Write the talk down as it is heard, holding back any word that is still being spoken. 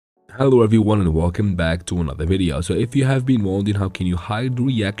Hello everyone and welcome back to another video. So if you have been wondering how can you hide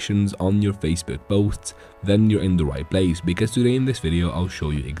reactions on your Facebook posts, then you're in the right place, because today in this video I'll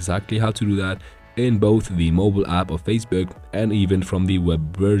show you exactly how to do that in both the mobile app of Facebook and even from the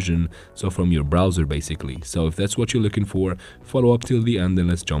web version, so from your browser basically. So if that's what you're looking for, follow up till the end and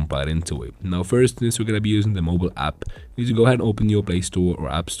let's jump right into it. Now first, since we're going to be using the mobile app, you need to go ahead and open your Play Store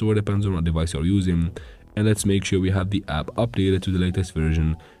or App Store, depends on what device you're using, and let's make sure we have the app updated to the latest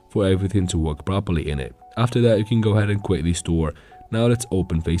version for everything to work properly in it. After that, you can go ahead and quit the store. Now let's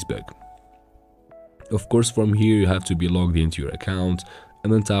open Facebook. Of course, from here you have to be logged into your account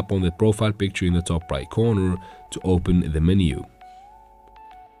and then tap on the profile picture in the top right corner to open the menu.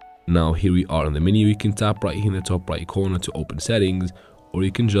 Now here we are in the menu. You can tap right here in the top right corner to open settings, or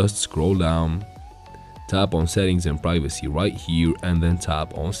you can just scroll down, tap on settings and privacy right here, and then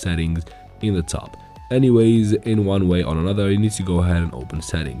tap on settings in the top. Anyways, in one way or another, you need to go ahead and open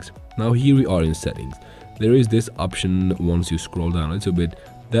settings. Now here we are in settings. There is this option once you scroll down a little bit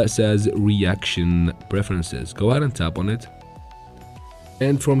that says reaction preferences. Go ahead and tap on it,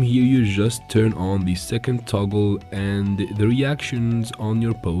 and from here you just turn on the second toggle and the reactions on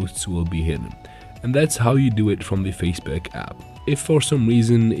your posts will be hidden. And that's how you do it from the Facebook app. If for some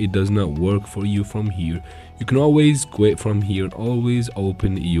reason it does not work for you from here, you can always quit from here and always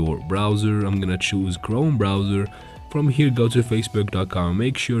open your browser. I'm gonna choose Chrome browser. From here, go to facebook.com,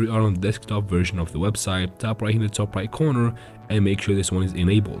 make sure you are on the desktop version of the website, tap right in the top right corner and make sure this one is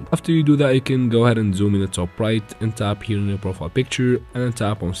enabled. After you do that, you can go ahead and zoom in the top right and tap here in the profile picture and then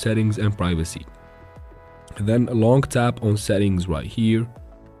tap on settings and privacy. Then long tap on settings right here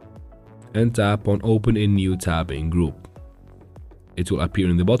and tap on open a new tab in group. It will appear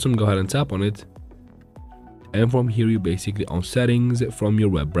in the bottom. Go ahead and tap on it, and from here you basically on settings from your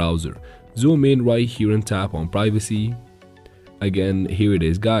web browser. Zoom in right here and tap on privacy. Again, here it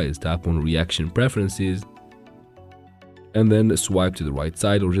is guys, tap on reaction preferences and then swipe to the right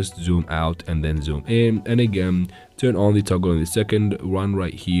side, or just zoom out and then zoom in, and again turn on the toggle in the second one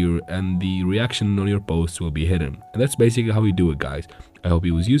right here, and the reaction on your posts will be hidden. And that's basically how you do it guys. I hope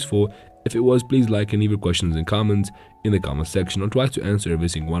it was useful. If it was, please like and leave your questions and comments in the comment section. I'll try to answer every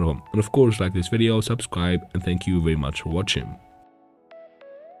single one of them. And of course, like this video, subscribe, and thank you very much for watching.